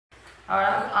All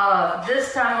right,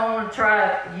 this time I want to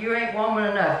try You Ain't Woman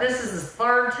Enough. This is the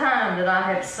third time that I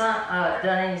have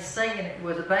done any singing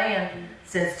with a band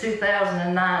since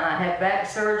 2009. I had back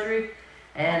surgery,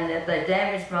 and they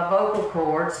damaged my vocal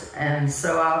cords, and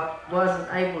so I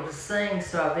wasn't able to sing,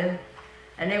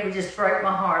 and it would just break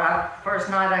my heart. First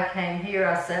night I came here,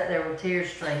 I sat there with tears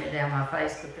streaming down my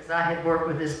face because I had worked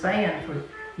with this band for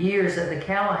years at the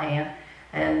Callahan,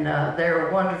 and they're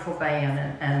a wonderful band,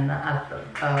 and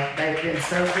they've been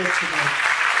so good to me.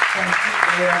 Thank you.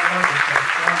 They are wonderful,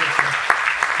 wonderful.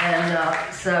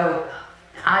 And so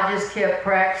I just kept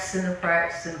practicing and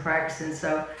practicing and practicing.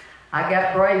 So I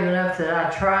got brave enough that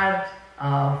I tried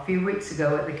a few weeks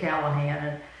ago at the Callahan,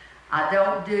 and I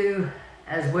don't do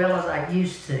as well as I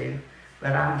used to,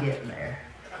 but I'm getting there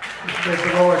with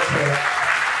the Lord's help.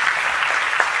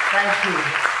 Thank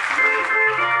you.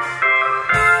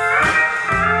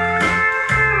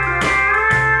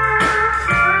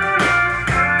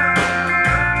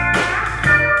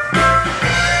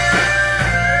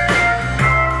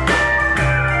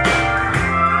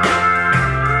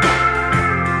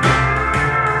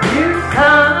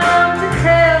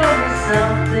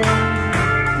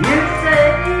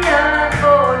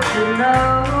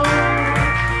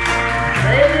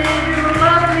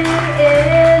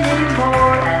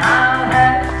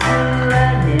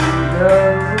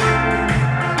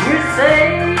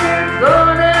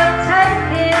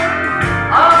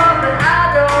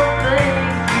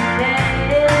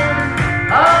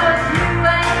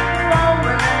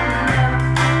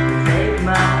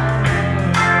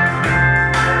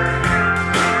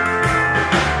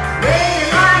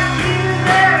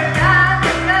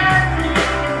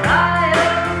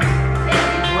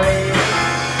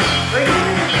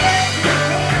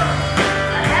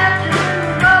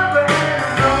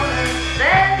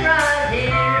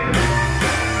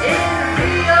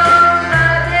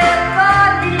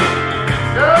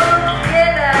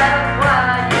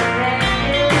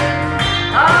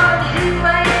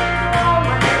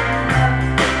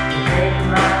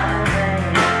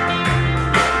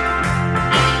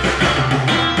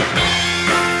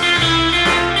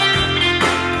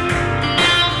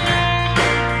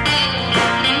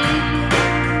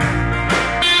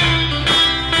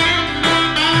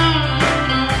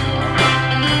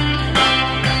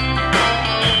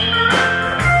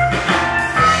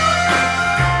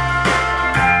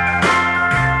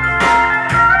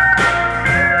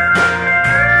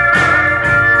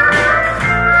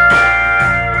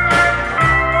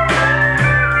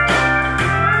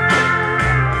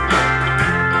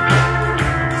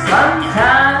 Sometimes